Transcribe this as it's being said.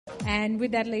And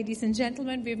with that, ladies and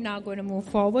gentlemen, we're now going to move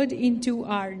forward into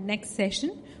our next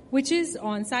session, which is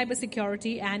on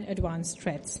cybersecurity and advanced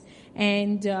threats.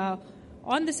 And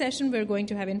on the session, we're going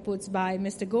to have inputs by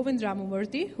Mr. Govind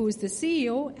Ramamurthy, who is the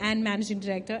CEO and Managing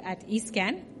Director at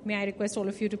eScan. May I request all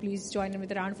of you to please join in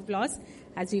with a round of applause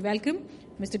as we welcome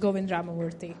Mr. Govind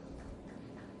Ramamurthy.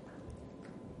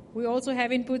 We also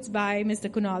have inputs by Mr.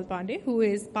 Kunal Pandey, who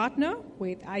is partner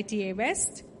with ITA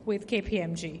West with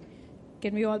KPMG.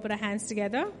 Can we all put our hands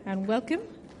together and welcome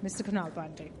Mr. Kunal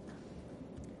Pandey.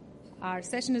 Our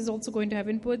session is also going to have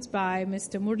inputs by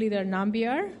Mr. Muralidhar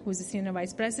Nambiar, who is the Senior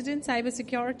Vice President,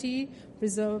 Cybersecurity,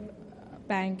 Reserve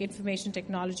Bank Information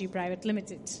Technology Private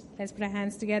Limited. Let's put our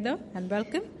hands together and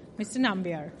welcome Mr.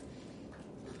 Nambiar.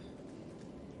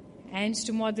 And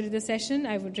to moderate the session,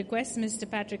 I would request Mr.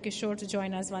 Patrick Kishore to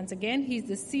join us once again. He's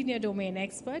the Senior Domain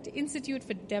Expert, Institute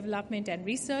for Development and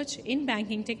Research in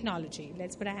Banking Technology.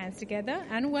 Let's put our hands together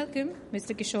and welcome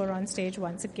Mr. Kishore on stage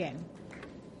once again.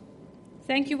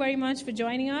 Thank you very much for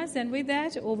joining us. And with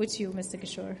that, over to you, Mr.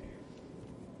 Kishore.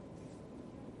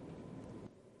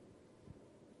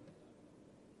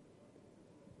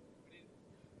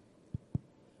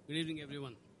 Good evening,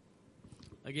 everyone.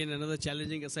 Again, another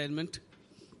challenging assignment.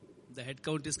 The head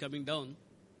count is coming down.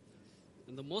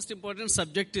 And the most important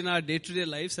subject in our day-to-day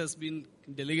lives has been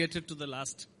delegated to the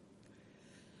last.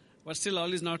 But still,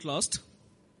 all is not lost.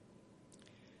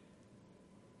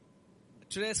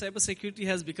 Today, cybersecurity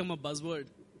has become a buzzword.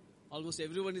 Almost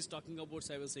everyone is talking about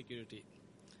cybersecurity.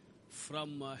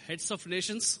 From heads of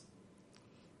nations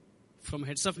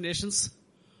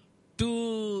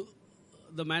to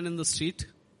the man in the street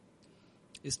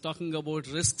is talking about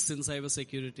risks in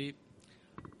cybersecurity,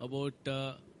 about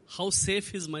how safe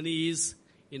his money is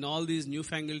in all these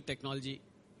newfangled technology.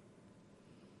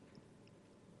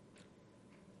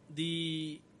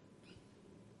 The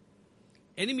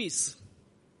enemies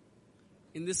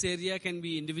in this area can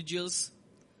be individuals,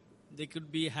 they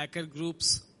could be hacker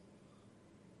groups,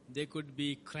 they could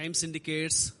be crime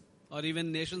syndicates, or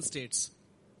even nation states.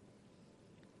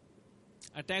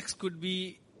 Attacks could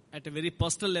be at a very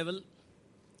personal level,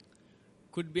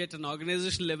 could be at an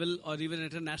organization level, or even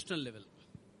at a national level.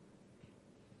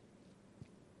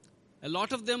 A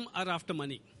lot of them are after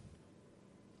money.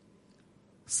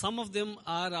 Some of them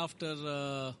are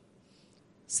after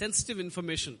sensitive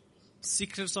information,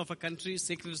 secrets of a country,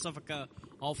 secrets of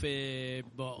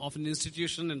an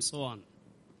institution, and so on.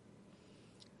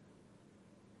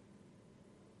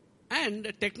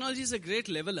 And technology is a great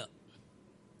leveler.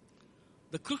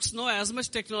 The crooks know as much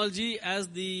technology as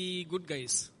the good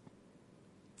guys.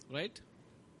 Right?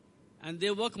 And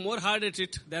they work more hard at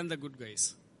it than the good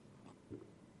guys.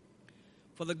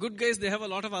 For the good guys, they have a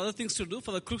lot of other things to do.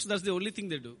 For the crooks, that's the only thing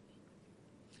they do.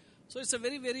 So it's a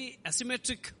very, very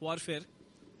asymmetric warfare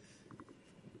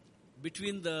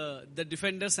between the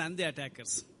defenders and the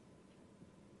attackers.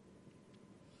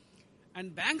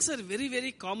 And banks are very,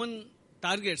 very common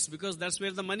targets because that's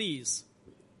where the money is.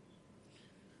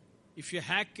 If you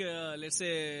hack, let's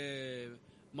say,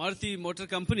 Maruti Motor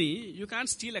Company, you can't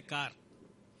steal a car.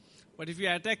 But if you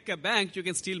attack a bank, you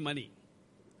can steal money.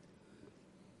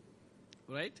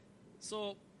 Right?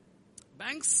 So,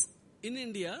 banks in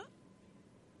India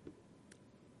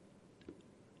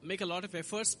make a lot of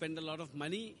effort, spend a lot of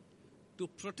money to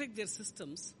protect their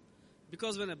systems,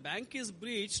 because when a bank is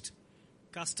breached,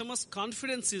 customers'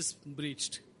 confidence is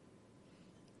breached.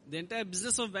 The entire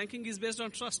business of banking is based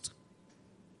on trust.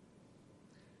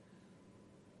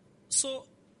 So,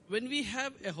 when we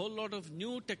have a whole lot of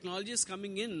new technologies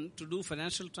coming in to do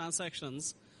financial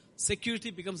transactions,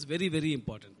 security becomes very, very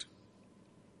important.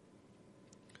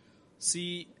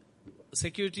 See,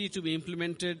 security to be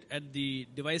implemented at the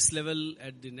device level,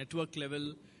 at the network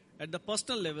level, at the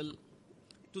personal level,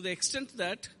 to the extent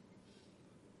that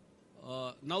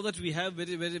now that we have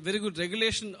very, very, very good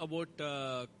regulation about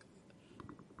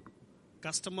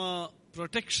customer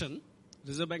protection,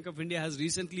 Reserve Bank of India has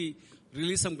recently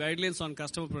released some guidelines on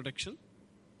customer protection.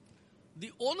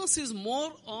 The onus is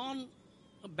more on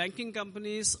banking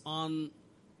companies, on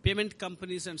payment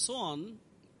companies and so on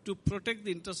to protect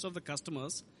the interests of the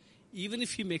customers even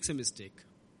if he makes a mistake.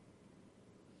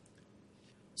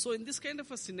 So in this kind of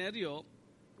a scenario,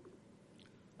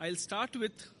 I'll start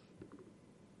with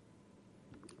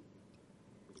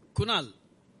Kunal.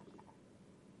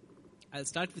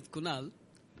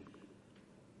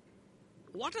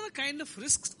 What are the kind of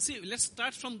risks? See, let's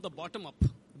start from the bottom up.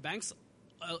 Banks,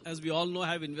 as we all know,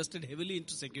 have invested heavily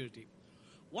into security.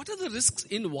 What are the risks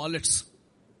in wallets?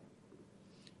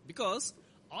 Because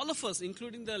all of us,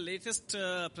 including the latest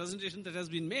presentation that has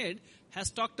been made,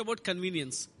 has talked about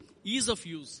convenience, ease of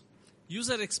use.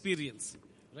 user experience,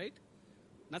 right?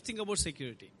 Nothing about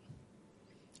security.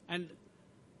 And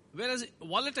whereas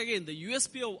wallet, again, the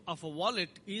USP of a wallet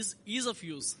is ease of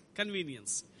use,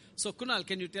 convenience. So Kunal,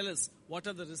 can you tell us what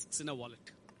are the risks in a wallet?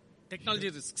 Technology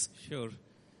risks. Sure.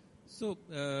 So,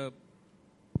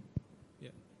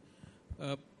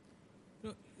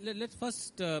 let's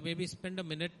first maybe spend a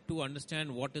minute to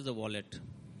understand what is a wallet.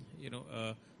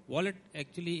 Wallet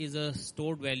actually is a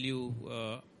stored value,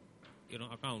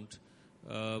 account,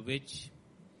 which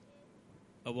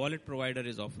a wallet provider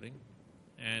is offering,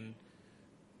 and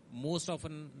most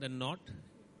often than not,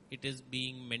 it is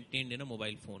being maintained in a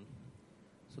mobile phone.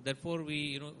 So therefore,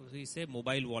 we say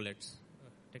mobile wallets.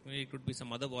 Technically, it could be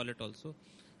some other wallet also,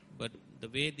 but the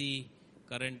way the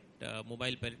current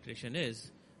mobile penetration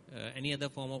is, any other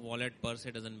form of wallet per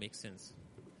se doesn't make sense.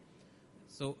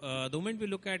 So the moment we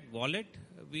look at wallet,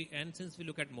 and since we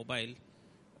look at mobile,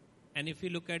 and if we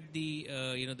look at the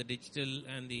the digital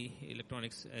and the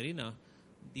electronics arena,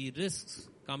 the risks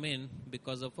come in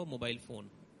because of a mobile phone.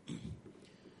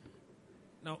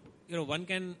 Now, one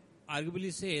can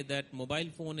arguably say that mobile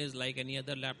phone is like any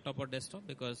other laptop or desktop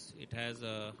because it has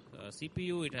a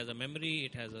CPU, it has a memory,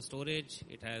 it has a storage,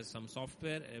 it has some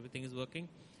software, everything is working.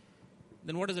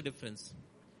 Then what is the difference?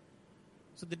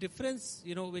 So the difference,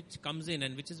 which comes in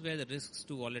and which is where the risks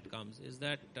to wallet comes is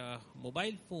that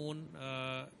mobile phone,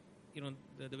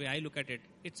 the way I look at it,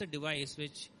 it's a device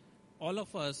which all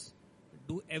of us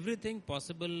do everything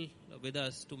possible with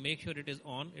us to make sure it is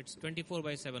on. It's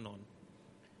 24/7 on.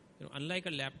 Unlike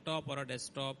a laptop or a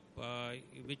desktop,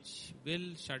 which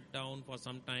will shut down for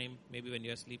some time, maybe when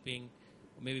you're sleeping,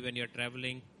 or maybe when you're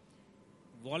traveling,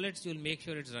 wallets, you'll make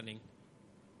sure it's running.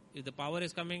 If the power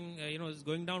is coming, is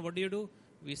going down, what do?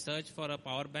 We search for a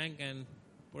power bank and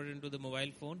put it into the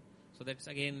mobile phone. So that's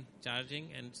again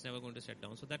charging and it's never going to shut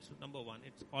down. So that's number one.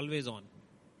 It's always on.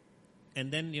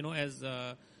 And then, as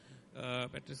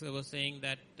Patricia was saying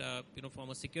that, from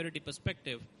a security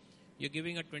perspective, you're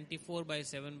giving a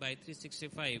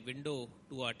 24/7/365 window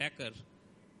to an attacker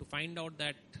to find out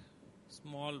that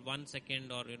small 1 second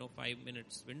or 5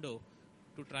 minutes window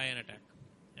to try and attack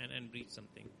and breach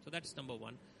something. So that's number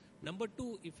one. Number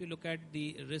two, if you look at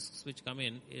the risks which come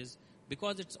in, is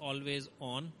because it's always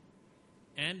on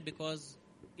and because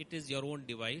it is your own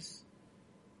device,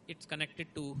 it's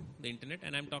connected to the internet,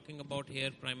 and I'm talking about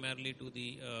here primarily to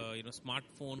the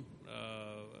smartphone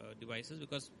devices,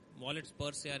 because wallets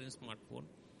per se are in smartphone.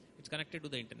 It's connected to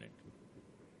the internet.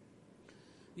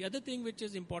 The other thing which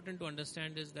is important to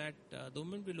understand is that the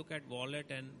moment we look at wallet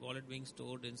and wallet being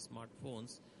stored in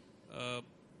smartphones,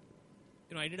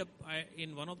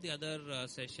 in one of the other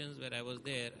sessions where I was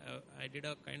there, I did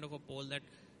a kind of a poll that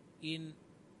in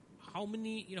how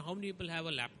many people have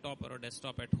a laptop or a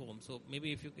desktop at home. So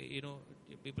maybe if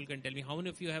people can tell me how many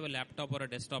of you have a laptop or a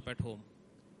desktop at home.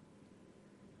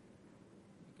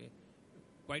 Okay,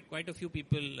 quite a few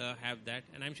people have that,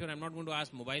 and I'm sure I'm not going to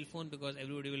ask mobile phone because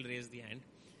everybody will raise the hand.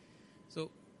 So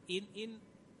in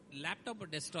laptop or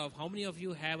desktop, how many of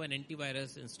you have an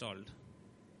antivirus installed?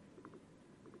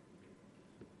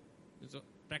 So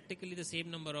practically the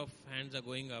same number of hands are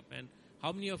going up. And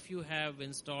how many of you have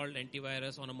installed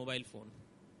antivirus on a mobile phone?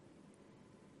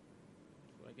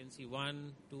 So I can see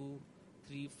 1, 2,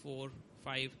 3, 4,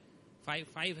 5.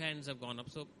 Five hands have gone up.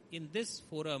 So in this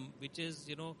forum, which is,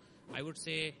 I would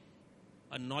say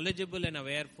a knowledgeable and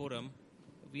aware forum,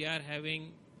 we are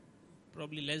having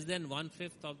probably less than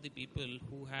 1/5 of the people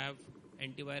who have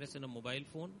antivirus in a mobile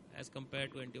phone as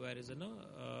compared to antivirus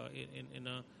in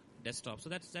a desktop. So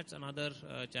that's another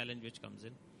challenge which comes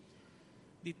in.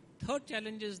 The third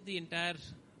challenge is the entire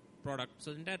product.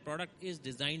 So the entire product is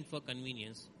designed for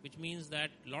convenience, which means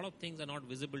that a lot of things are not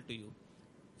visible to you.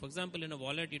 For example, in a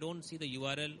wallet, you don't see the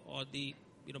URL or the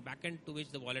backend to which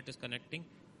the wallet is connecting,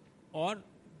 or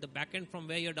the backend from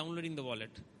where you're downloading the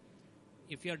wallet.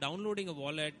 If you're downloading a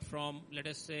wallet from, let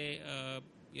us say, a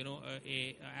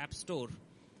app store,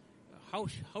 how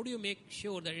do you make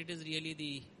sure that it is really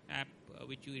the app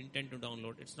which you intend to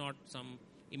download? It's not some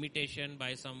imitation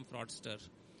by some fraudster,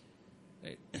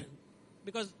 right?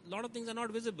 Because a lot of things are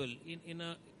not visible.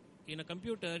 In a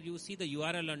computer, you see the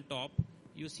URL on top.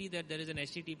 You see that there is an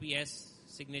HTTPS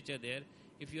signature there.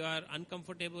 If you are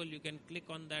uncomfortable, you can click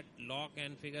on that lock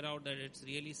and figure out that it's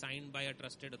really signed by a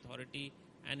trusted authority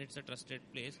and it's a trusted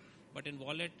place. But in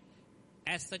wallet,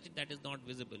 as such, that is not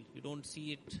visible. You don't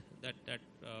see it that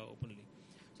openly.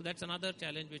 So that's another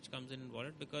challenge which comes in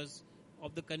wallet, because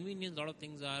of the convenience, a lot of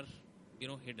things are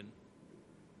hidden.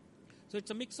 So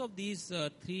it's a mix of these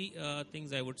three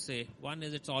things, I would say. One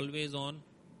is it's always on.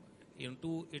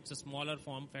 Two, it's a smaller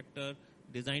form factor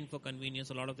designed for convenience.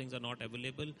 A lot of things are not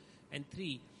available. And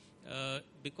 3,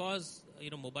 because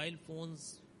mobile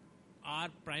phones are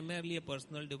primarily a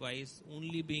personal device,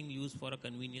 only being used for a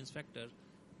convenience factor,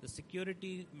 the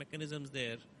security mechanisms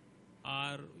there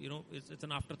are, it's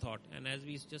an afterthought. And as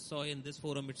we just saw in this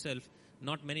forum itself,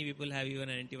 not many people have even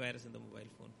an antivirus in the mobile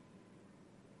phone.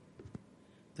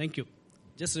 Thank you.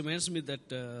 Just reminds me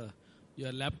that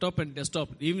your laptop and desktop,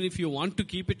 even if you want to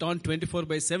keep it on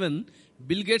 24/7,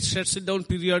 Bill Gates shuts it down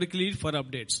periodically for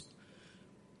updates.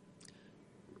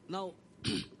 Now,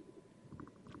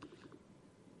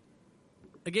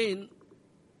 again,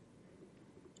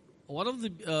 one of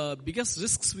the biggest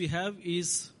risks we have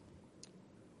is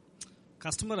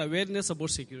customer awareness about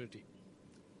security.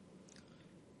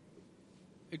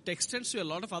 It extends to a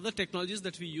lot of other technologies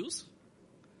that we use.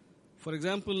 For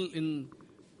example,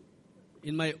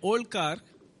 in my old car,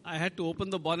 I had to open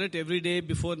the bonnet every day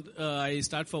before I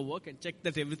start for work and check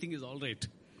that everything is all right.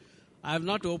 I have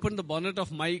not opened the bonnet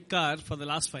of my car for the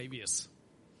last 5 years.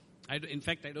 In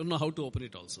fact, I don't know how to open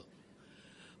it also.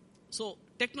 So,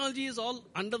 technology is all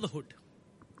under the hood,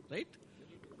 right?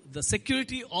 The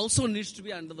security also needs to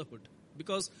be under the hood,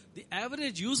 because the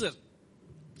average user,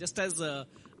 just as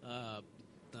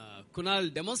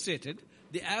Kunal demonstrated,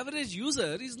 the average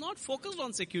user is not focused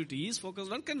on security, he is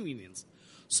focused on convenience.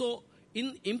 So,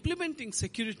 in implementing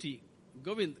security,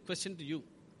 Govind, question to you.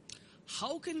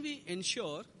 How can we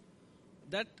ensure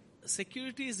that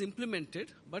security is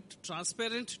implemented but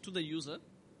transparent to the user,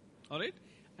 all right,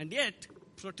 and yet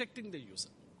protecting the user?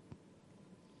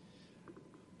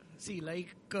 See,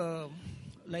 like Kunal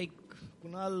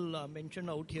mentioned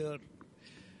out here,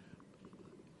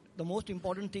 the most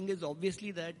important thing is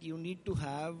obviously that you need to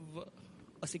have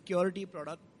a security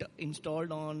product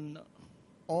installed on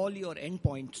all your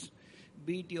endpoints,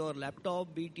 be it your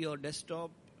laptop, be it your desktop,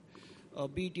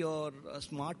 be it your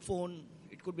smartphone.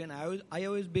 It could be an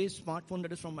iOS-based smartphone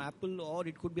that is from Apple, or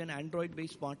it could be an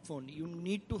Android-based smartphone. You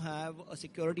need to have a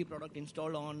security product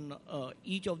installed on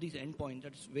each of these endpoints.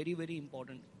 That's very, very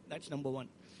important. That's number one.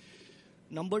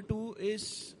 Number 2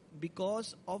 is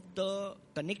because of the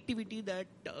connectivity that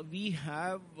we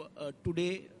have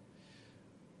today,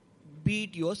 be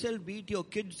it yourself, be it your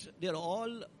kids, they're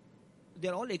all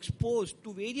exposed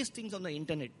to various things on the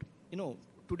internet.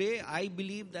 Today I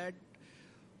believe that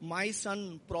my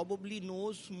son probably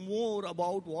knows more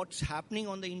about what's happening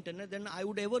on the internet than I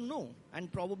would ever know.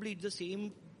 And probably it's the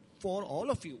same for all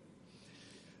of you.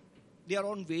 They are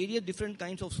on various different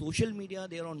kinds of social media.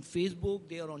 They are on Facebook,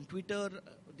 they are on Twitter,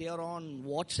 they are on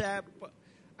WhatsApp.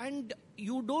 And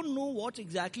you don't know what's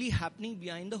exactly happening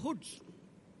behind the hoods.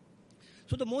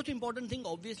 So the most important thing,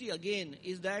 obviously, again,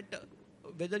 is that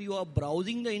whether you are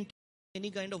browsing the internet, any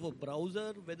kind of a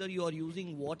browser, whether you are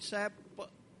using WhatsApp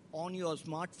on your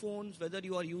smartphones, whether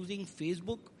you are using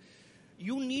Facebook,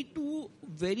 you need to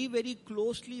very, very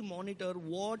closely monitor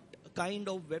what kind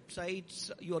of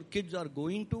websites your kids are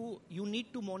going to. You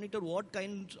need to monitor what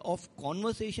kinds of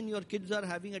conversation your kids are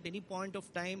having at any point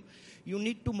of time. You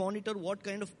need to monitor what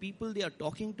kind of people they are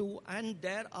talking to. And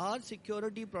there are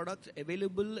security products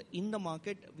available in the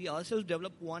market. We ourselves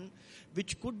developed one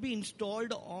which could be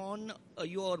installed on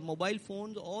your mobile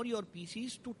phones or your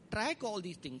PCs to track all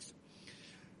these things.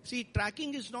 See,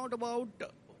 tracking is not about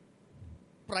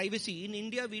privacy. In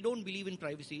India, we don't believe in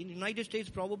privacy. In the United States,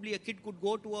 probably a kid could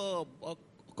go to a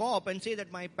cop and say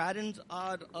that my parents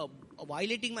are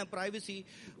violating my privacy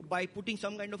by putting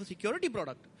some kind of a security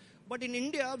product. But in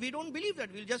India, we don't believe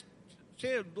that. We'll just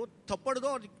say, "Do thappad do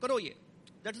aur karo ye."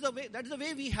 That's the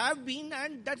way we have been,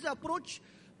 and that's the approach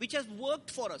which has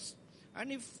worked for us.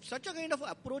 And if such a kind of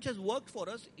approach has worked for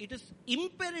us, it is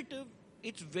imperative.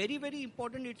 It's very, very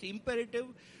important. It's imperative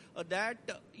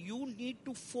that you need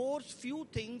to force few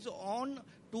things on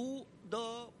to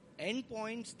the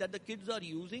endpoints that the kids are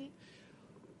using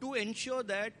to ensure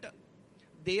that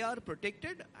they are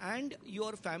protected and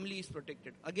your family is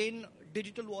protected. Again,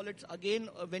 digital wallets, again,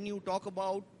 when you talk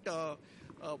about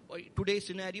today's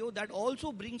scenario, that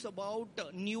also brings about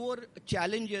newer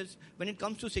challenges when it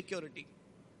comes to security.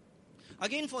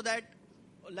 Again, for that,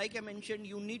 like I mentioned,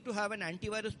 you need to have an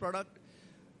antivirus product.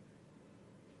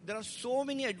 There are so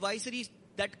many advisories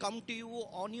that come to you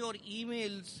on your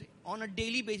emails on a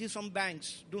daily basis from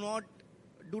banks. Do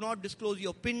not disclose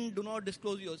your PIN, do not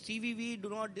disclose your CVV, do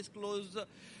not disclose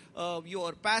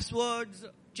your passwords,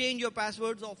 change your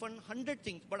passwords, often 100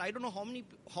 things. But I don't know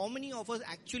how many of us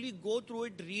actually go through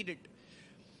it, read it.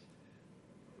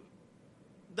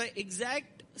 The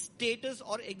exact status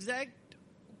or exact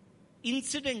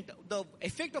incident, the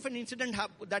effect of an incident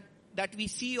that we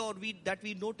see or that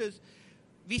we notice,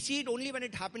 we see it only when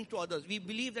it happens to others. We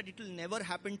believe that it will never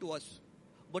happen to us.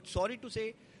 But sorry to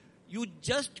say, you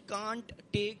just can't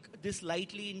take this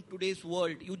lightly in today's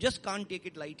world. You just can't take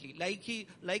it lightly.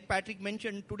 Like Patrick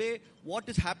mentioned today, what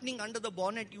is happening under the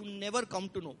bonnet, you never come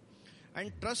to know.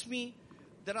 And trust me,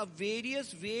 there are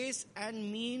various ways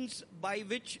and means by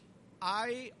which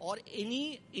I or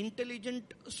any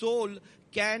intelligent soul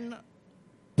can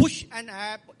push an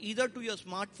app either to your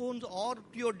smartphones or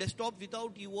to your desktop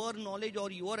without your knowledge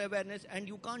or your awareness, and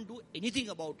you can't do anything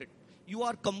about it.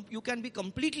 You can be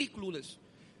completely clueless.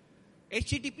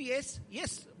 HTTPS,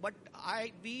 yes, but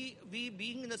we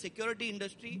being in the security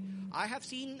industry, I have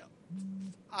seen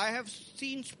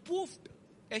spoofed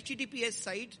HTTPS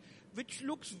sites which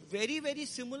looks very, very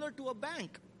similar to a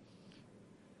bank.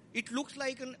 It looks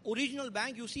like an original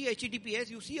bank. You see HTTPS,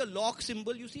 you see a lock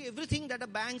symbol, you see everything that a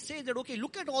bank says that, okay,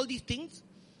 look at all these things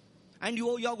and you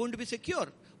are going to be secure.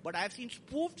 But I have seen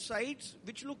spoofed sites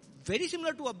which look very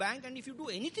similar to a bank, and if you do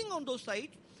anything on those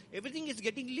sites, everything is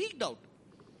getting leaked out.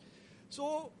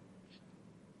 So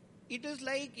it is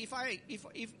like, if I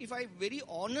very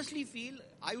honestly feel,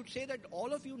 I would say that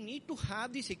all of you need to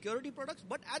have the security products,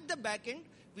 but at the back end,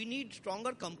 we need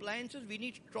stronger compliances, we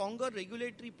need stronger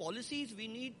regulatory policies, we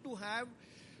need to have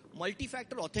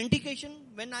multi-factor authentication.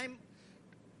 When I'm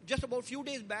just about few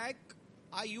days back,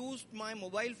 I used my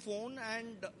mobile phone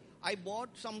and I bought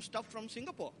some stuff from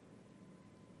Singapore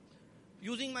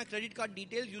using my credit card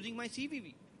details, using my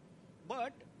CVV.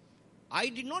 But I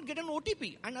did not get an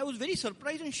OTP, and I was very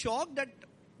surprised and shocked that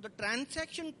the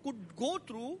transaction could go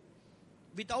through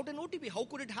without an OTP. How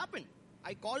could it happen?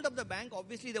 I called up the bank.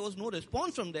 Obviously, there was no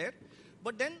response from there.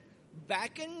 But then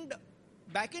back-end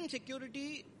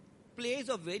security plays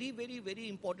a very, very, very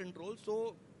important role.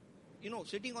 So,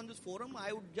 sitting on this forum,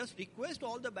 I would just request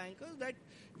all the bankers that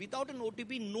without an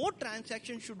OTP, no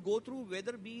transaction should go through,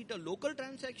 whether be it a local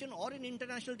transaction or an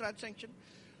international transaction.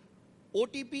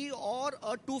 OTP or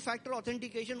a two-factor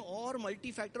authentication or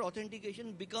multi-factor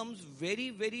authentication becomes very,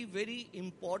 very, very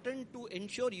important to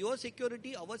ensure your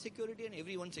security, our security, and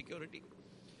everyone's security.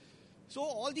 So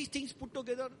all these things put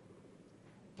together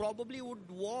probably would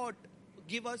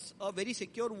give us a very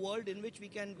secure world in which we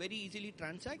can very easily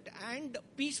transact and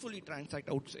peacefully transact,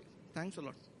 I would say. Thanks a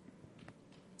lot.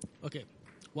 Okay.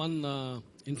 One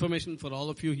information for all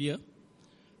of you here.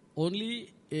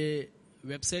 Only a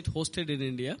website hosted in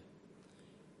India,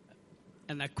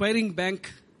 an acquiring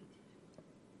bank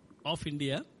of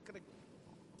India, correct,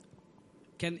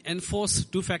 can enforce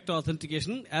two-factor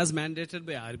authentication as mandated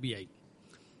by RBI.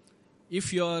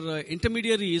 If your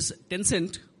intermediary is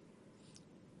Tencent,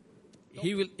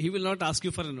 he will not ask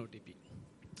you for an OTP.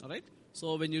 All right.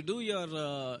 So when you do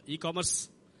your e-commerce,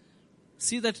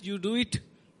 see that you do it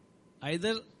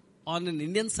either on an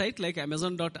Indian site like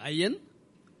Amazon.in.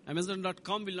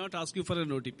 Amazon.com will not ask you for an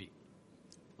OTP.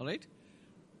 All right.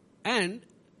 And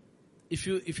if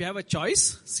you have a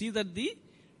choice, see that the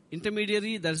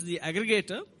intermediary, that's the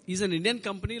aggregator, is an Indian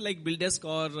company like BillDesk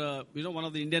or one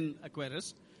of the Indian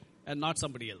acquirers, and not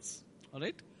somebody else. All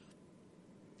right.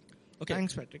 Okay.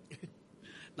 Thanks, Patrick.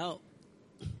 Now,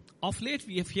 of late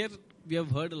we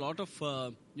have heard a lot of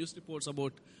news reports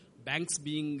about banks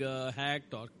being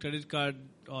hacked, or credit card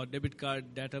or debit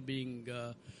card data being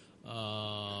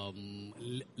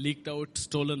leaked out,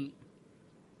 stolen.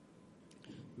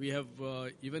 We have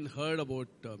even heard about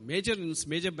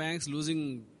major banks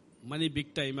losing money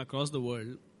big time across the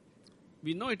world.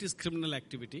 We know it is criminal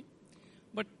activity,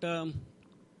 but I'll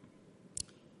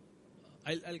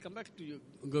come back to you,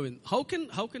 Govind. How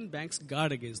can banks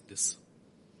guard against this?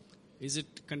 Is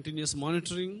it continuous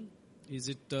monitoring? Is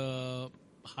it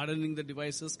hardening the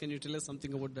devices? Can you tell us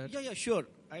something about that? Yeah, sure.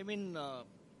 I mean,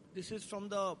 this is from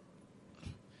the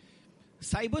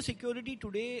cyber security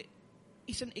today.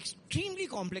 Is an extremely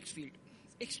complex field.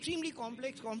 Extremely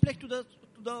complex to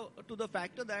the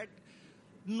factor that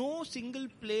no single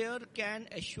player can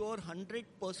assure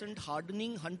 100%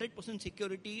 hardening, 100%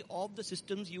 security of the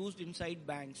systems used inside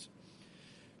banks.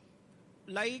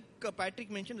 Like Patrick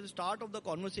mentioned at the start of the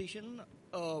conversation,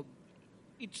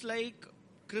 it's like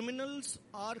criminals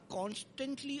are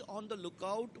constantly on the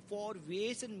lookout for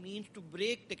ways and means to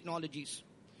break technologies.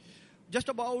 Just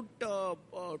about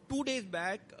 2 days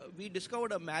back, we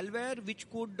discovered a malware which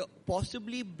could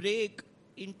possibly break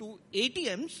into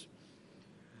ATMs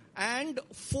and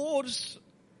force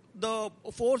the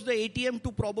ATM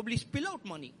to probably spill out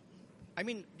money. I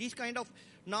mean, these kind of,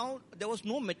 now there was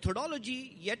no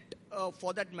methodology yet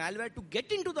for that malware to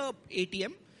get into the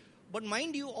ATM, but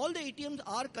mind you, all the ATMs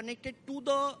are connected to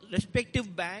the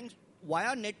respective banks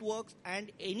via networks,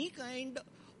 and any kind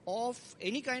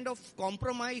of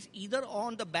compromise either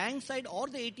on the bank side or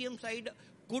the ATM side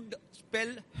could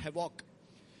spell havoc.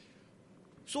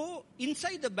 So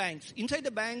inside the banks,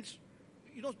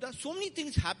 there are so many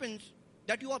things happens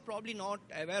that you are probably not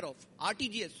aware of.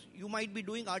 RTGS, you might be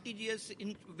doing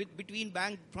RTGS between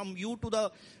bank from you to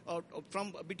the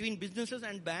from between businesses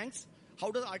and banks. How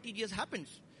does RTGS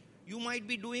happens? You might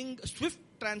be doing SWIFT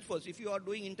transfers if you are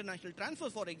doing international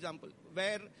transfers, for example,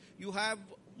 where you have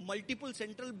multiple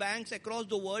central banks across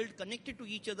the world connected to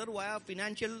each other via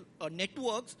financial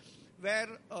networks, where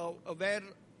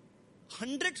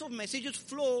hundreds of messages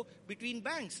flow between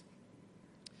banks.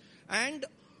 And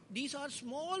these are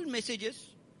small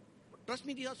messages. Trust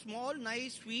me, these are small,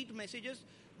 nice, sweet messages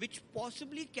which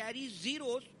possibly carry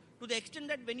zeros to the extent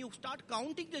that when you start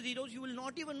counting the zeros, you will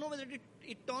not even know whether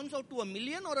it turns out to 1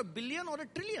 million or 1 billion or 1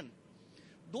 trillion.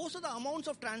 Those are the amounts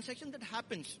of transactions that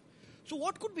happens. So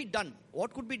what could be done?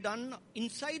 What could be done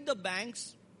inside the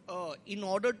banks in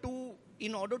order to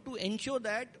ensure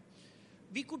that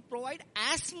we could provide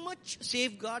as much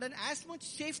safeguard and as much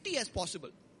safety as possible?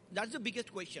 That's the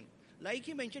biggest question. Like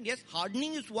he mentioned, yes,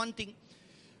 hardening is one thing.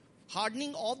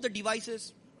 Hardening of the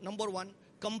devices, number one.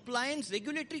 Compliance,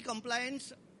 regulatory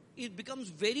compliance, it becomes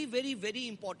very, very, very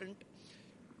important.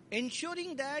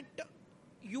 Ensuring that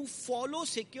you follow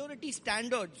security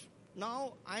standards.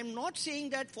 Now, I'm not saying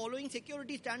that following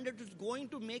security standards is going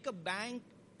to make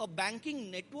a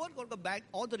banking network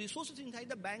or the resources inside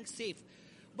the bank safe.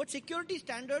 But security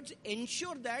standards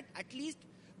ensure that at least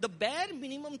the bare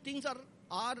minimum things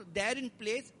are there in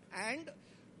place, and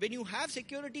when you have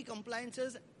security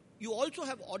compliances, you also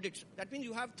have audits. That means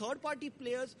you have third-party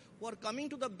players who are coming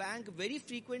to the bank very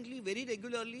frequently, very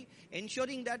regularly,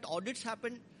 ensuring that audits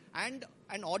happen, and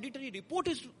an auditory report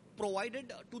is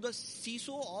provided to the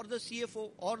CISO or the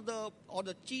CFO or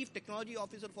the chief technology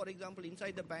officer, for example,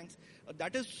 inside the banks.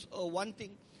 That is one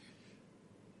thing.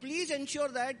 Please ensure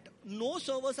that no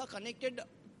servers are connected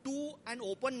to an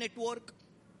open network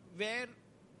where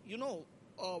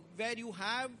you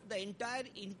have the entire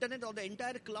internet or the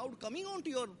entire cloud coming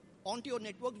onto your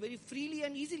network very freely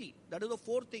and easily. That is the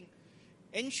fourth thing.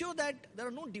 Ensure that there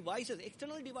are no devices.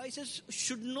 External devices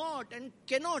should not and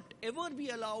cannot ever be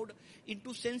allowed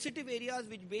into sensitive areas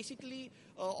which basically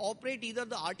operate either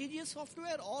the RTGS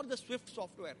software or the SWIFT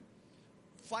software.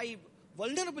 5,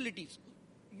 vulnerabilities.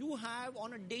 You have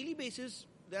on a daily basis,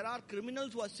 there are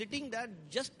criminals who are sitting there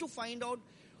just to find out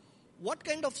what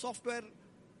kind of software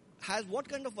has what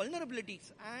kind of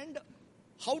vulnerabilities and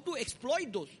how to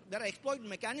exploit those. There are exploit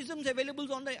mechanisms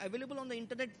available on the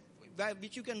internet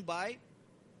which you can buy.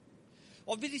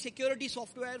 Obviously, security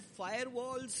software,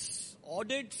 firewalls,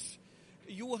 audits.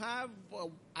 You have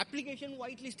application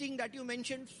whitelisting that you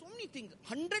mentioned. So many things,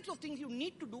 hundreds of things you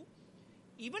need to do.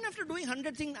 Even after doing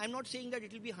 100 things, I'm not saying that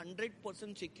it will be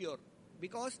 100% secure,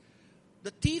 because the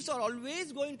thieves are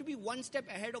always going to be one step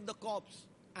ahead of the cops,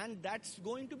 and that's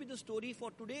going to be the story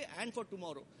for today and for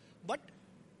tomorrow. But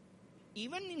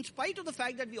even in spite of the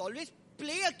fact that we always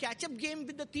play a catch-up game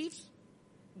with the thieves,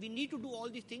 we need to do all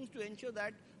these things to ensure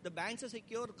that the banks are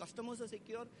secure, customers are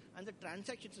secure, and the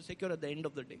transactions are secure at the end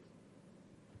of the day.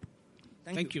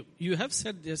 Thank you. You have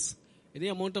said yes, any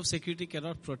amount of security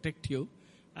cannot protect you.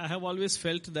 I have always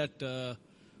felt that to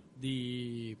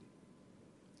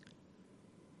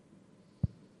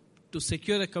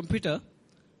secure a computer,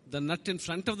 the nut in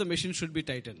front of the machine should be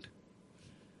tightened.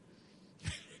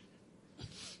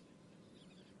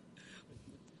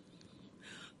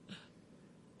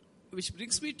 Which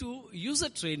brings me to user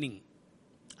training.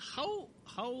 How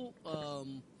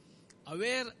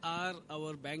aware are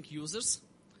our bank users?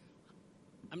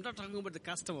 I'm not talking about the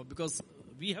customer, because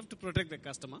we have to protect the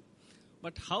customer.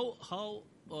 But how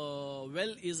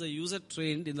well is a user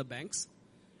trained in the banks,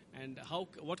 and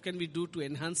what can we do to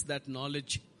enhance that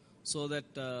knowledge so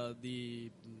that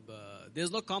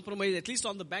there's no compromise, at least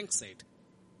on the bank side?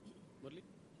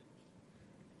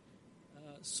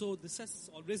 So this has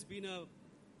always been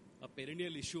a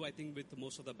perennial issue, I think, with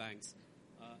most of the banks.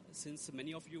 Since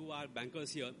many of you are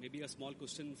bankers here, maybe a small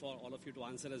question for all of you to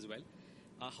answer as well.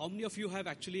 How many of you have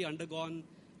actually undergone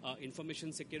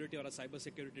information security or a cyber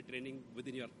security training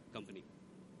within your company?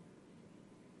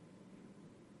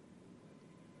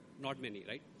 Not many,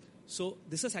 right? So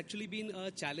this has actually been a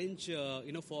challenge,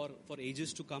 for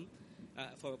ages to come,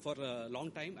 for a long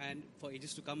time, and for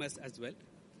ages to come as well.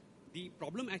 The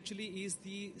problem actually is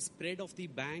the spread of the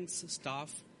bank's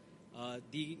staff,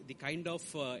 the kind of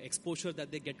exposure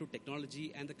that they get to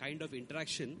technology, and the kind of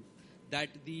interaction that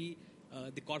the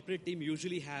corporate team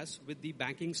usually has with the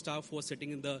banking staff who are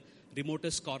sitting in the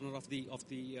remotest corner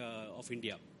of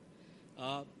India.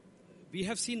 We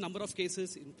have seen number of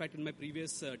cases. In fact, in my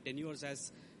previous tenures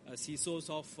as CISOs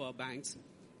of banks,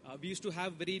 we used to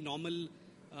have very normal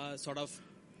sort of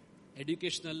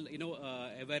educational,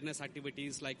 awareness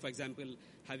activities like, for example,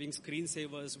 having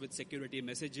screensavers with security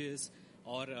messages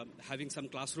or having some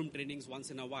classroom trainings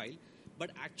once in a while,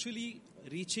 but actually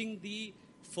reaching the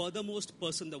furthermost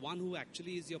person, the one who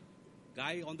actually is your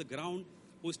guy on the ground,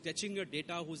 who's touching your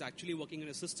data, who's actually working in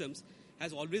your systems,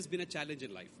 has always been a challenge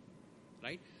in life,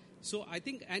 right? So I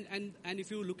think, and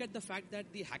if you look at the fact that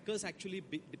the hackers actually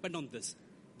depend on this,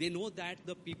 they know that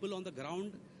the people on the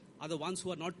ground are the ones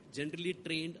who are not generally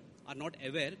trained, are not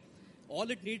aware. All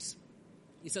it needs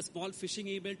is a small phishing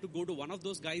email to go to one of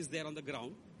those guys there on the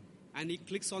ground, and he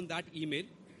clicks on that email,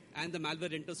 and the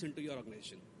malware enters into your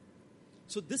organization.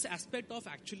 So this aspect of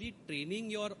actually training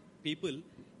your people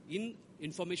in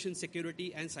information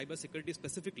security and cyber security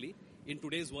specifically in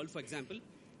today's world, for example,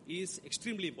 is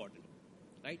extremely important,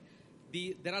 right?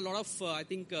 There are a lot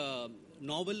of,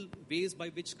 novel ways by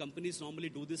which companies normally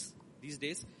do this these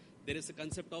days. There is a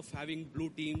concept of having blue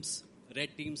teams,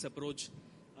 red teams approach.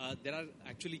 There are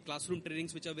actually classroom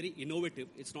trainings which are very innovative.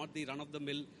 It's not the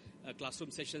run-of-the-mill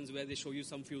classroom sessions where they show you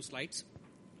some few slides,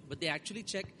 but they actually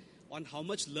check on how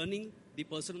much learning the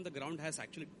person on the ground has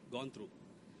actually gone through.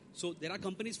 So there are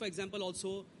companies, for example,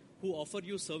 also who offer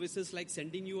you services like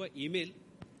sending you an email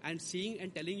and seeing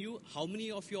and telling you how many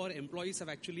of your employees have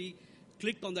actually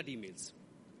clicked on that emails,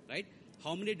 right?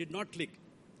 How many did not click,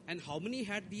 and how many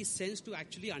had the sense to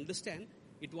actually understand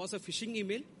it was a phishing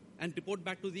email and report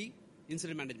back to the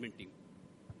incident management team.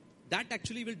 That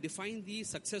actually will define the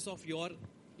success of your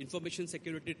information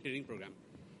security training program.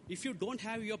 If you don't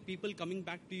have your people coming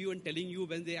back to you and telling you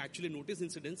when they actually notice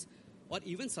incidents or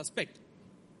even suspect,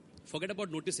 forget about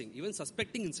noticing, even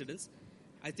suspecting incidents,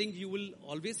 I think you will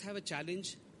always have a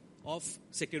challenge of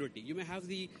security. You may have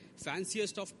the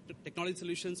fanciest of technology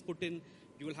solutions put in.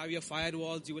 You will have your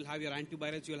firewalls, you will have your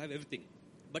antivirus, you will have everything.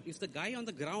 But if the guy on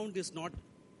the ground is not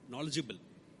knowledgeable,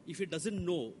 if he doesn't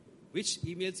know which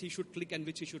emails he should click and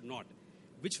which he should not,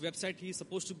 which website he is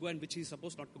supposed to go and which he is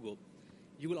supposed not to go,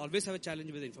 you will always have a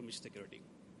challenge with information security.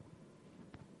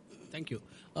 Thank you.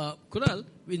 Kunal,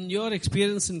 in your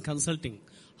experience in consulting,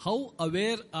 how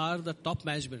aware are the top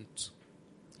management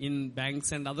in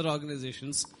banks and other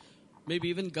organizations, maybe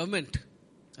even government,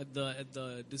 at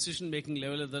the decision-making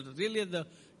level, at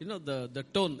the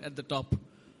tone at the top?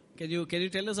 Can you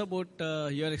tell us about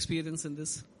your experience in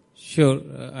this? Sure,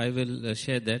 I will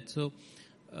share that. So,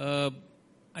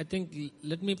 I think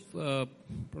let me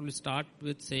probably start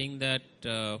with saying that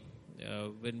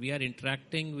when we are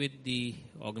interacting with the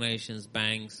organizations,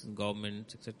 banks,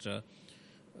 governments, etc.,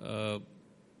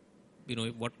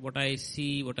 what I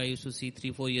see, what I used to see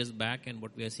 3-4 years back, and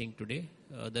what we are seeing today,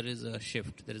 there is a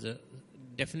shift. There is a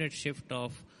definite shift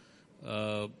of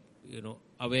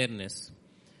awareness.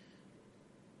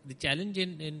 The challenge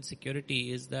in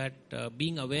security is that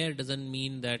being aware doesn't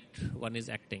mean that one is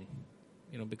acting.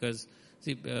 Because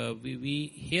see,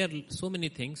 we hear so many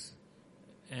things,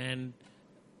 and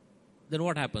then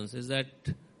what happens is that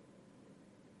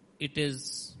it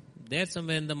is there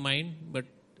somewhere in the mind, but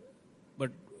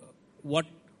what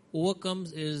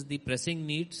overcomes is the pressing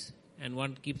needs, and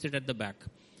one keeps it at the back.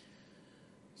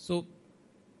 So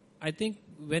I think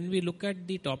when we look at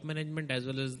the top management as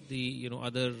well as the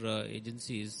other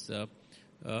agencies,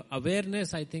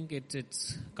 awareness, I think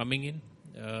it's coming in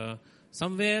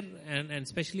somewhere, and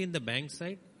especially in the bank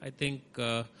side. I think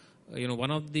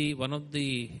one of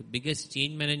the biggest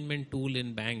change management tool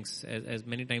in banks, as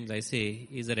many times I say,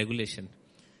 is a regulation.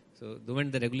 So when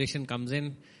the regulation comes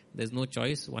in, there's no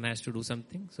choice. One has to do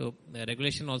something. So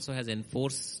regulation also has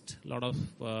enforced a lot of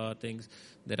things.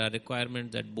 There are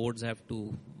requirements that boards have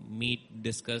to meet,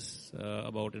 discuss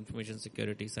about information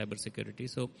security, cyber security.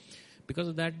 So because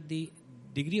of that, the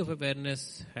degree of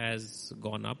awareness has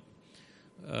gone up.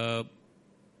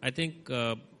 I think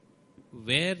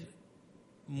where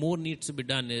more needs to be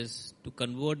done is to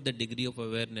convert the degree of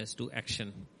awareness to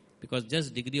action, because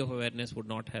just degree of awareness would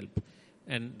not help.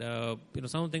 And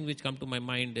something which come to my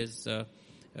mind is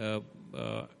I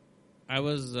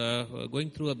was going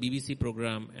through a BBC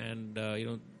program, and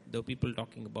there were people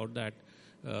talking about that,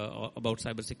 about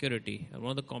cybersecurity. And one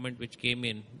of the comment which came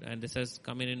in, and this has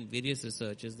come in various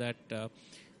research, is that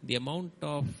the amount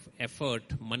of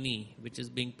effort, money, which is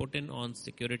being put in on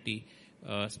security,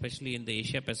 especially in the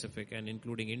Asia Pacific and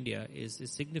including India, is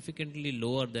significantly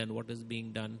lower than what is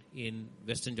being done in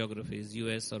Western geographies,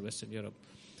 US or Western Europe.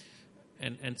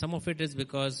 And some of it is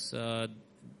because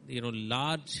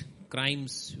large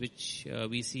crimes which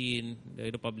we see in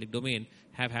the public domain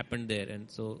have happened there, and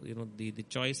so the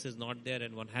choice is not there,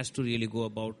 and one has to really go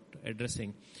about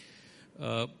addressing.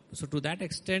 So to that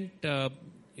extent,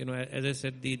 as I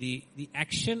said, the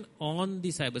action on the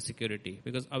cybersecurity,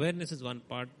 because awareness is one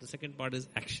part. The second part is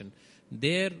action.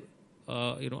 There,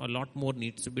 a lot more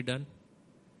needs to be done.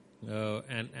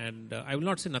 And I will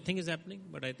not say nothing is happening,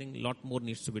 but I think a lot more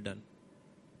needs to be done.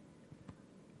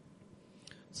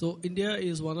 So India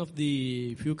is one of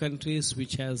the few countries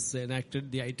which has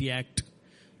enacted the IT Act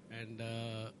and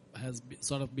has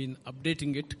sort of been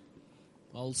updating it.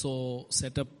 Also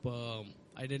set up,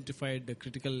 identified the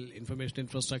critical information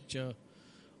infrastructure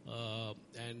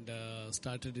and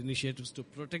started initiatives to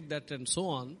protect that and so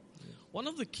on. One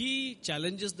of the key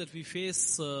challenges that we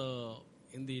face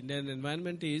in the Indian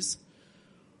environment is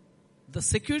the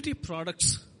security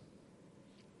products.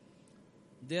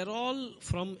 They are all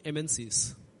from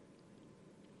MNCs.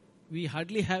 We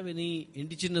hardly have any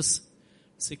indigenous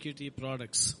security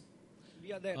products.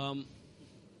 We are there.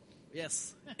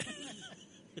 Yes.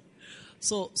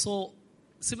 So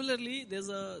similarly, there's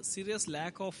a serious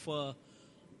lack of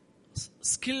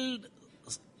skilled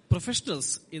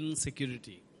professionals in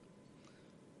security.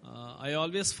 I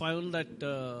always found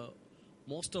that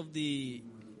most of the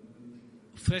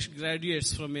fresh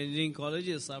graduates from engineering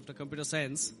colleges after computer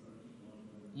science,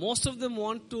 most of them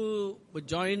want to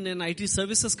join an IT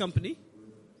services company,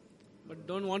 but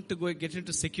don't want to get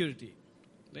into security,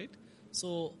 right?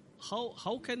 So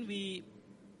how can we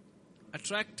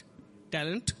attract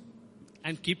talent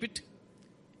and keep it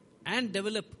and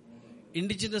develop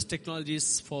indigenous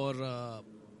technologies for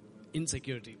in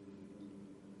security?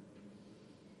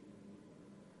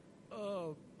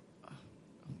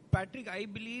 Patrick, I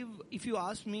believe if you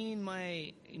ask me in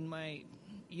my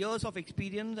years of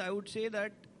experience, I would say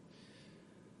that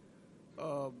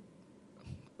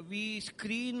we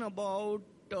screen about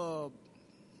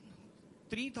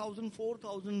 3,000,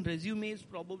 4,000 resumes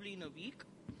probably in a week.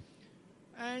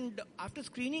 And after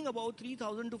screening about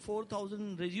 3,000 to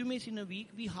 4,000 resumes in a week,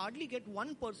 we hardly get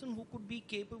one person who could be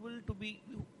capable to be,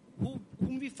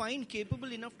 whom we find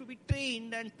capable enough to be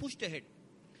trained and pushed ahead.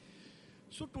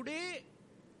 So today,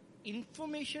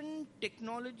 information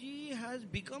technology has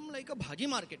become like a bhaji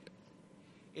market.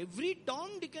 Every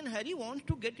Tom, Dick and Harry wants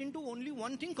to get into only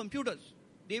one thing, computers.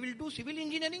 They will do civil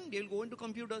engineering, they will go into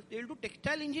computers. They will do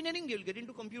textile engineering, they will get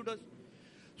into computers.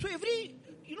 So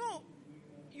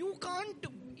you can't,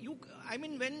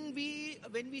 when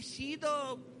we see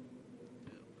the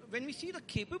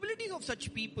capabilities of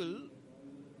such people,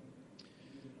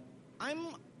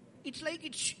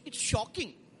 it's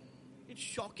shocking. It's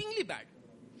shockingly bad.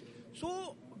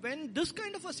 So when this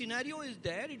kind of a scenario is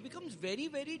there, it becomes very,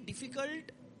 very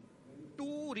difficult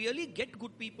to really get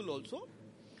good people also.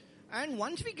 And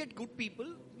once we get good people,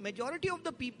 majority of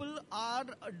the people are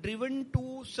driven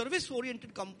to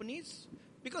service-oriented companies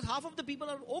because half of the people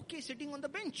are okay sitting on the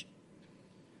bench.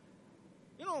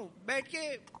 बैठ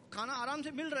के खाना आराम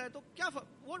से मिल रहा है तो क्या?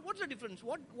 What's the difference?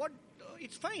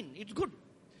 It's fine. It's good.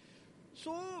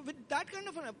 So with that kind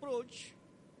of an approach,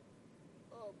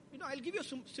 I'll give you a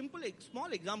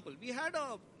small example. We had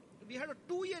a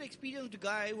 2-year experienced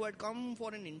guy who had come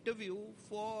for an interview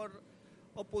for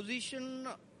a position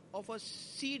of a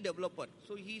C developer.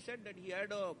 So he said that he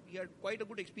had quite a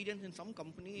good experience in some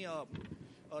company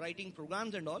writing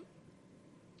programs and all.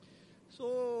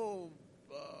 So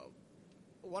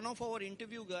one of our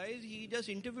interview guys, he just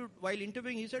while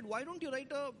interviewing, he said, "Why don't you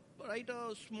write a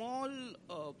small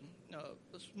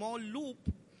loop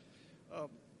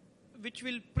which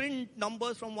will print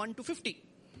numbers from 1 to 50.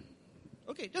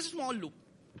 Okay, just a small loop.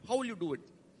 How will you do it?"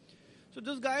 So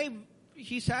this guy,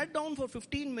 he sat down for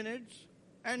 15 minutes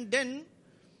and then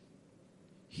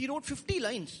he wrote 50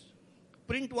 lines.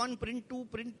 Print 1, print 2,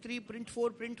 print 3, print 4,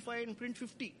 print 5 and print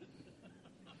 50.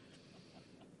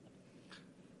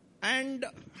 And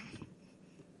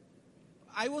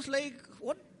I was like,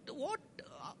 what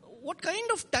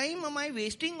kind of time am I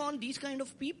wasting on these kind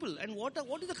of people? And what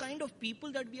is the kind of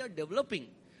people that we are developing?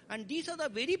 And these are the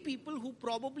very people who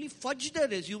probably fudge their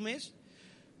resumes.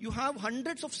 You have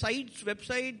hundreds of sites,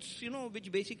 websites,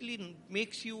 which basically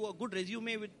makes you a good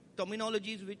resume with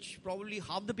terminologies which probably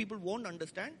half the people won't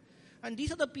understand. And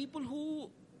these are the people who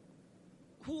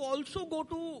also go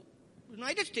to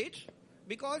United States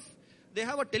because they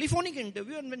have a telephonic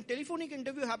interview, and when telephonic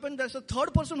interview happens, there's a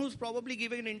third person who's probably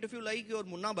giving an interview like your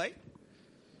Munna Bhai,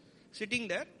 sitting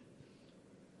there.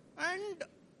 And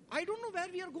I don't know where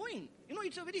we are going.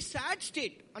 It's a very sad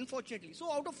state, unfortunately.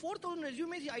 So out of 4,000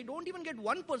 resumes, I don't even get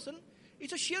one person.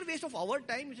 It's a sheer waste of our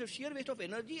time. It's a sheer waste of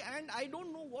energy. And I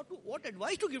don't know what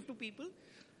advice to give to people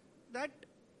that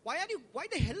why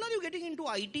the hell are you getting into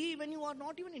IT when you are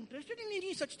not even interested in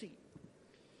any such thing?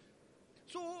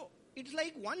 So it's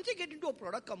like once you get into a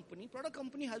product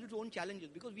company has its own challenges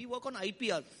because we work on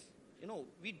IPRs.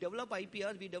 We develop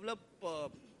IPRs, we develop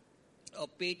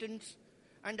patents,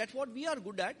 and that's what we are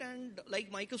good at. And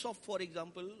like Microsoft, for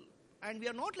example, and we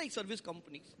are not like service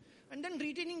companies. And then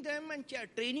retaining them and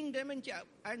training them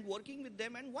and working with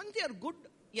them. And once they are good,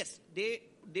 yes, they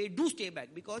do stay back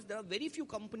because there are very few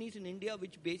companies in India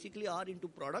which basically are into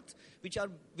products which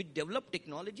develop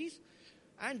technologies,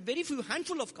 and very few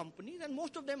handful of companies, and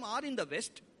most of them are in the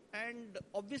West. And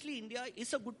obviously India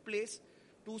is a good place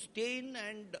to stay in,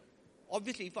 and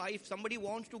obviously if somebody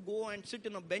wants to go and sit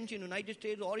in a bench in United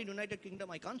States or in United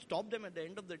Kingdom, I can't stop them at the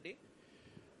end of the day.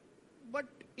 But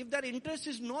if their interest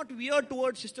is not veered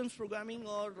towards systems programming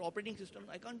or operating systems,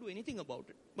 I can't do anything about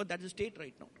it. But that's the state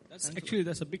right now.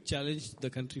 That's a big challenge the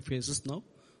country faces now.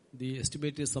 The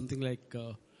estimate is something like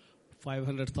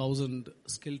 500,000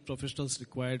 skilled professionals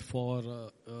required for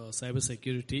cyber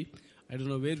security. I don't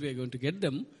know where we are going to get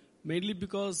them, mainly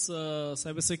because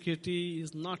cyber security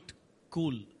is not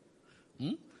cool.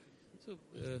 So,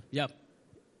 yeah.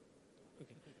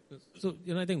 So,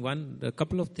 I think a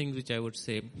couple of things which I would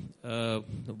say.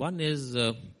 One is,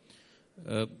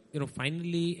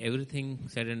 finally everything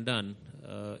said and done,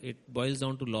 it boils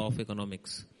down to law of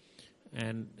economics.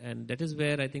 And that is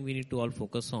where I think we need to all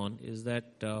focus on is that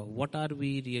what are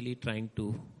we really trying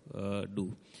to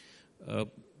do?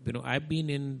 I've been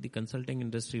in the consulting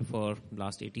industry for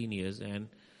last 18 years, and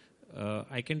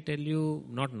I can tell you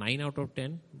not 9 out of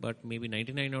 10, but maybe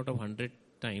 99 out of 100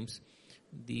 times,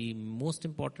 the most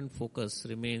important focus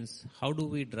remains how do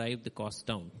we drive the cost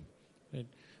down. Right?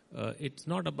 It's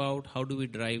not about how do we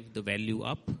drive the value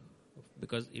up,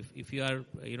 because if you are,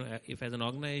 if as an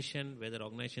organization, whether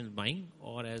organization is buying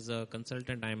or as a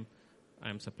consultant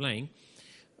I'm supplying,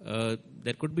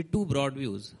 there could be two broad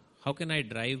views. How can I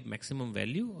drive maximum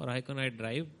value, or how can I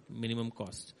drive minimum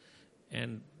cost?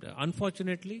 And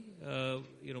unfortunately,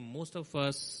 most of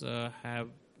us have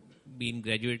been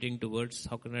graduating towards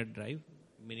how can I drive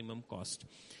minimum cost.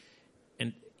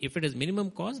 And if it is minimum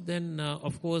cost, then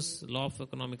of course law of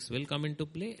economics will come into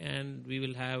play, and we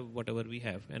will have whatever we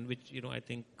have, and which I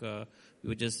think we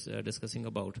were just discussing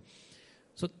about.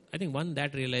 So I think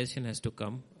that realization has to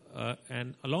come.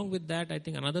 And along with that, I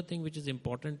think another thing which is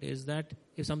important is that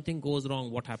if something goes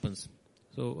wrong, what happens?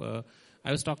 So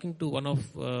I was talking to one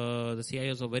of the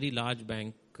CIOs of a very large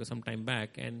bank some time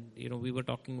back, and we were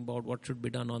talking about what should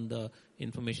be done on the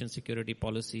information security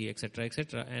policy, etc.,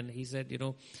 etc. And he said,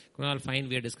 Kunal, fine,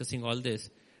 we are discussing all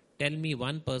this. Tell me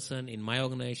one person in my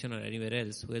organization or anywhere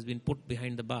else who has been put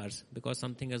behind the bars because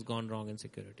something has gone wrong in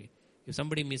security. If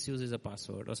somebody misuses a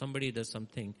password or somebody does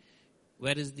something,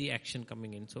 where is the action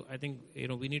coming in? So I think,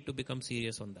 we need to become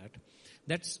serious on that.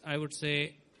 That's, I would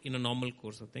say, in a normal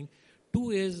course of thing. Two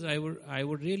is, I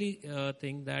would really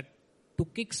think that to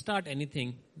kickstart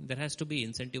anything, there has to be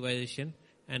incentivization,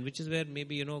 and which is where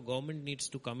maybe, government needs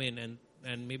to come in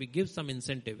and maybe give some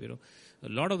incentive. A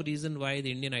lot of reason why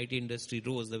the Indian IT industry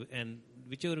rose, and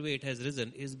whichever way it has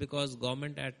risen, is because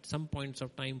government at some points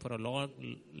of time for a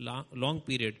long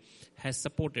period has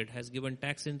supported, has given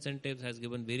tax incentives, has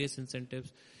given various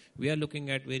incentives. We are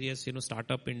looking at various,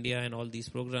 Startup India and all these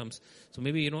programs. So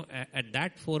maybe, at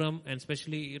that forum, and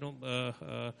especially,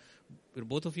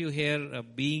 both of you here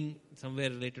being somewhere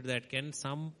related to that, can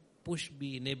some push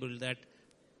be enabled that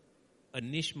a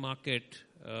niche market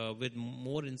with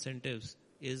more incentives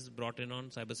is brought in on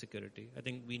cybersecurity? I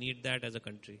think we need that as a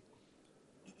country.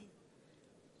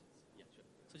 Yeah, sure.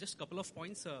 So just a couple of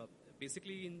points.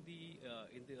 Basically, in the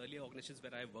earlier organizations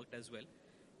where I've worked as well,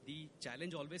 the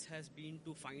challenge always has been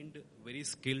to find very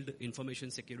skilled information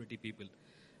security people.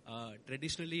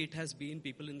 Traditionally, it has been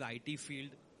people in the IT field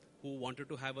who wanted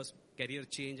to have a career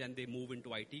change and they move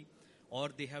into IT, or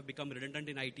they have become redundant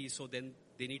in IT, so then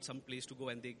they need some place to go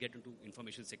and they get into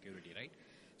information security, right?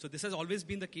 So this has always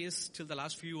been the case till the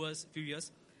last few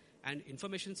years, and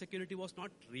information security was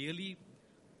not really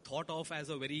thought of as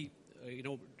a very,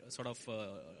 sort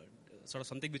of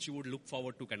something which you would look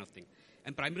forward to kind of thing.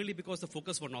 And primarily because the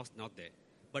focus was not there.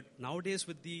 But nowadays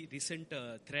with the recent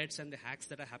threats and the hacks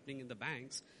that are happening in the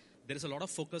banks, there is a lot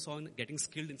of focus on getting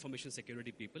skilled information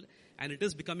security people, and it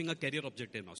is becoming a career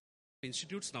objective now.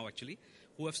 Institutes now actually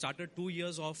who have started 2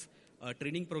 years of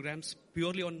training programs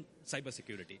purely on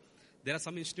cybersecurity. There are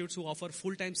some institutes who offer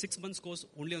full-time 6 months course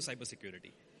only on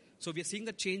cybersecurity. So we are seeing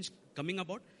the change coming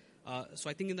about. So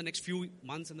I think in the next few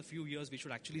months and a few years, we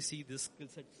should actually see this skill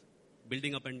sets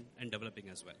building up and developing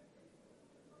as well.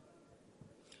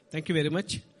 Thank you very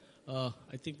much.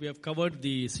 I think we have covered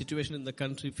the situation in the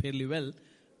country fairly well.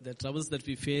 The troubles that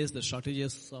we face, the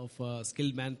shortages of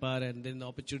skilled manpower, and then the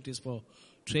opportunities for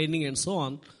training and so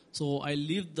on. So I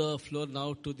leave the floor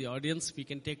now to the audience. We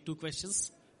can take 2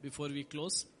 questions before we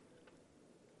close.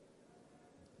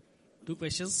 2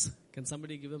 questions. Can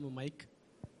somebody give him a mic?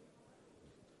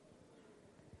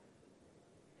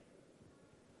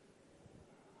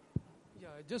 Yeah,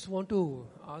 I just want to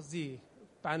ask the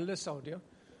panelists out here.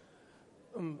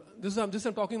 This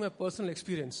I'm talking my personal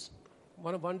experience.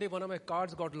 One day, one of my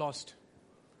cards got lost.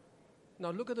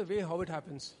 Now look at the way how it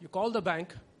happens. You call the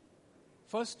bank.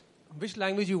 First, which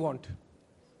language you want.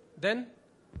 Then,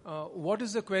 what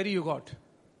is the query you got.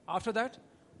 After that,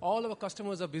 all our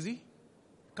customers are busy.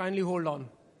 Kindly hold on.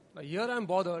 Now here I'm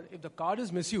bothered. If the card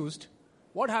is misused,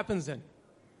 what happens then?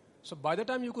 So by the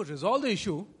time you could resolve the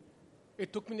issue,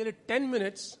 it took me nearly 10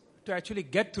 minutes to actually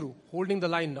get through, holding the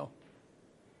line now.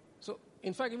 So,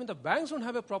 in fact, even the banks don't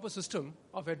have a proper system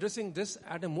of addressing this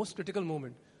at a most critical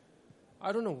moment.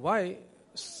 I don't know why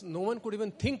no one could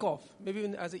even think of, maybe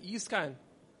even as an e-scan,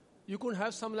 you could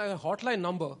have some like a hotline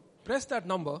number, press that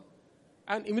number,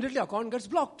 and immediately account gets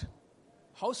blocked.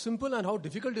 How simple and how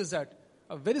difficult is that?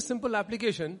 A very simple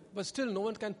application, but still no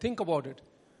one can think about it.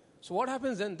 So what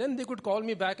happens then? Then they could call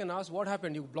me back and ask, what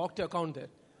happened? You blocked your account there.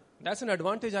 That's an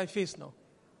advantage I face now.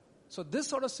 So this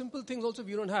sort of simple things also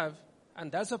we don't have,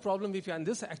 and that's a problem with you. And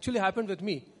this actually happened with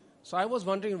me. So I was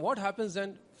wondering what happens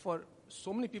then for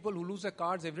so many people who lose their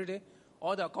cards every day,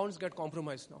 or the accounts get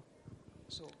compromised now.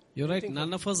 So you're right.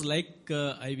 None of us like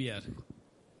IVR.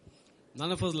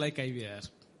 None of us like IVR.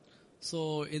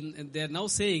 So they're now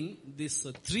saying this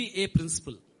 3A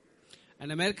principle.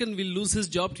 An American will lose his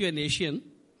job to an Asian,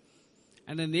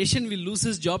 and a nation will lose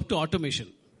his job to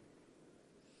automation.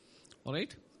 All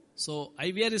right? So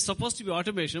IVR is supposed to be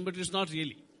automation, but it's not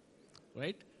really.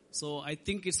 Right? So I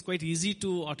think it's quite easy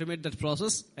to automate that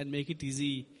process and make it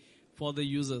easy for the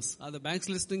users. Are the banks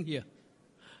listening here?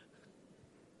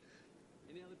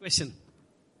 Any other question?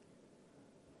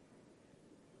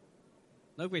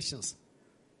 No questions?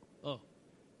 Oh.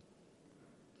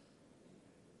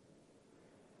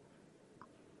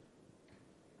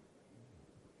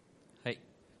 Hi,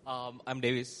 I'm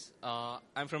Davis.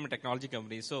 I'm from a technology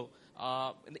company. So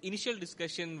in the initial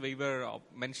discussion, we were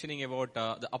mentioning about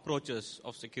the approaches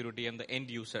of security and the end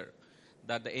user.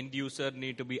 That the end user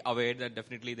need to be aware that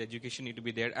definitely the education need to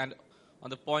be there. And on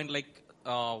the point like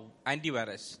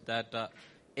antivirus, that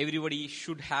everybody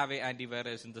should have an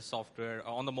antivirus in the software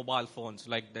on the mobile phones,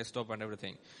 like desktop and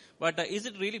everything. But is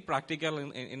it really practical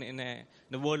in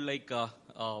a world like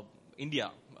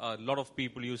India? A lot of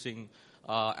people using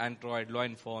Android,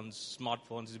 low-end phones,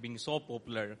 smartphones is being so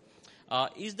popular.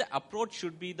 Is the approach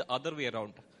should be the other way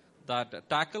around? That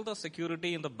tackle the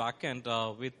security in the back end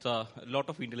with a lot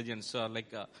of intelligence.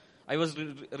 I was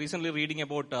recently reading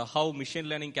about how machine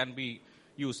learning can be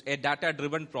used, a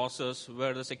data-driven process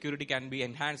where the security can be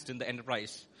enhanced in the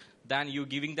enterprise than you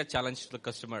giving the challenge to the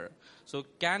customer. So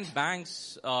can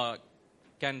banks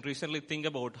can recently think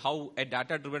about how a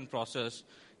data-driven process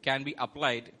can be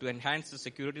applied to enhance the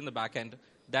security in the back end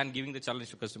than giving the challenge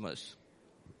to customers?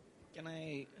 Can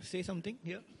I say something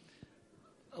here?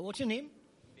 What's your name?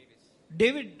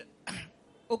 David.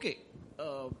 Okay.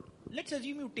 Let's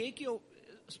assume you take your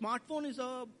smartphone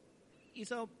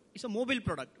is a mobile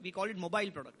product. We call it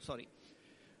mobile product. Sorry.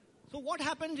 So what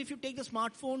happens if you take the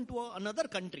smartphone to another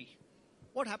country?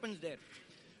 What happens there?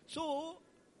 So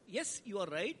yes, you are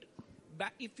right.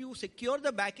 If you secure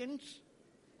the backends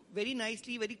very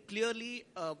nicely, very clearly,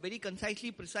 very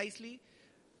concisely, precisely,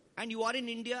 and you are in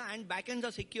India and backends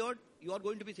are secured, you are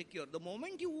going to be secure. The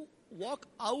moment you walk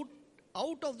out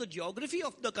of the geography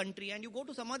of the country and you go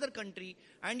to some other country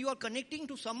and you are connecting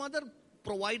to some other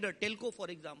provider, telco for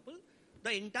example,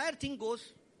 the entire thing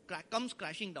comes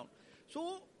crashing down.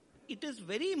 So it is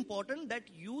very important that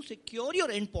you secure your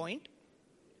endpoint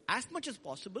as much as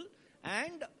possible,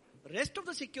 and rest of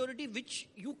the security which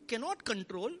you cannot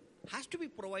control has to be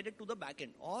provided to the backend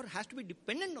or has to be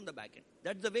dependent on the backend.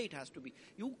 That's the way it has to be.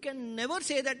 You can never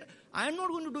say that I am not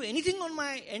going to do anything on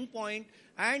my endpoint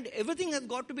and everything has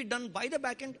got to be done by the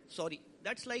backend. Sorry.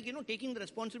 That's like, taking the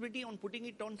responsibility on putting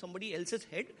it on somebody else's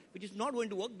head, which is not going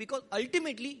to work because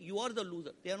ultimately you are the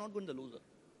loser. They are not going to be the loser.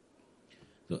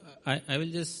 So I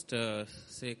will just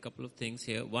say a couple of things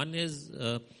here. One is,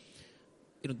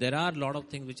 there are a lot of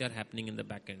things which are happening in the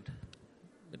back end.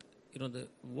 But,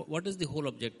 what is the whole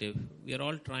objective? We are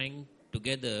all trying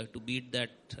together to beat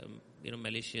that,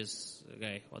 malicious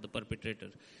guy or the perpetrator.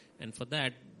 And for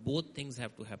that, both things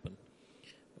have to happen.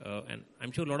 And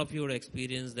I'm sure a lot of you would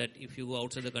experience that if you go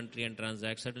outside the country and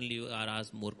transact, certainly you are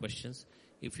asked more questions.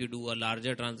 If you do a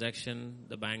larger transaction,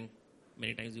 the bank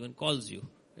many times even calls you.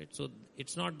 Right? So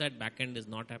it's not that back end is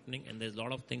not happening, and there's a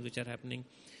lot of things which are happening.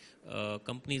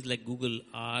 companies like Google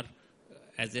are,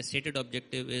 as their stated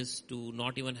objective is to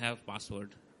not even have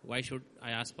password. Why should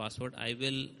I ask password? I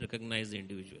will recognize the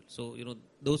individual. So,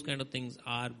 those kind of things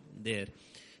are there.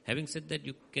 Having said that,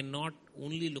 you cannot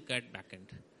only look at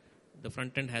backend. The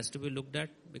front end has to be looked at,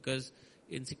 because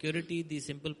in security, the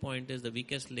simple point is the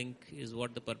weakest link is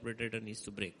what the perpetrator needs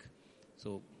to break.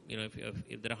 So,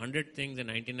 if there are 100 things and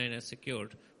 99 are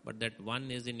secured, but that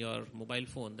one is in your mobile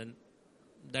phone, then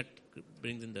that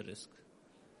brings in the risk.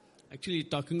 Actually,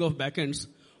 talking of backends,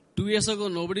 2 years ago,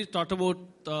 nobody thought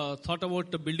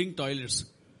about building toilets.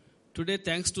 Today,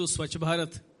 thanks to Swachh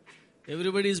Bharat,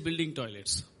 everybody is building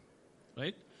toilets,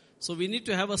 right? So we need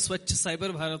to have a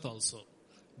Session4-Cyber Bharat also.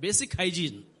 Basic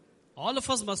hygiene. All of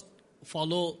us must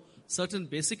follow certain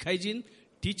basic hygiene,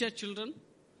 teach our children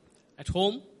at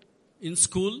home, in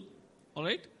school, all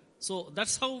right? So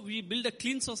that's how we build a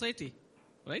clean society,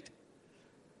 right?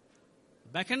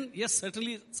 Backend, yes,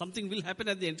 certainly something will happen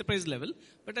at the enterprise level,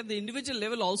 but at the individual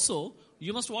level also,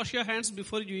 you must wash your hands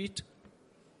before you eat.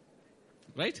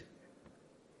 Right?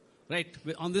 Right.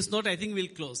 On this note, I think we'll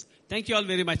close. Thank you all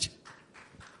very much.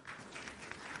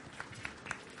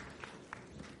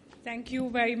 Thank you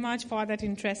very much for that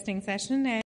interesting session.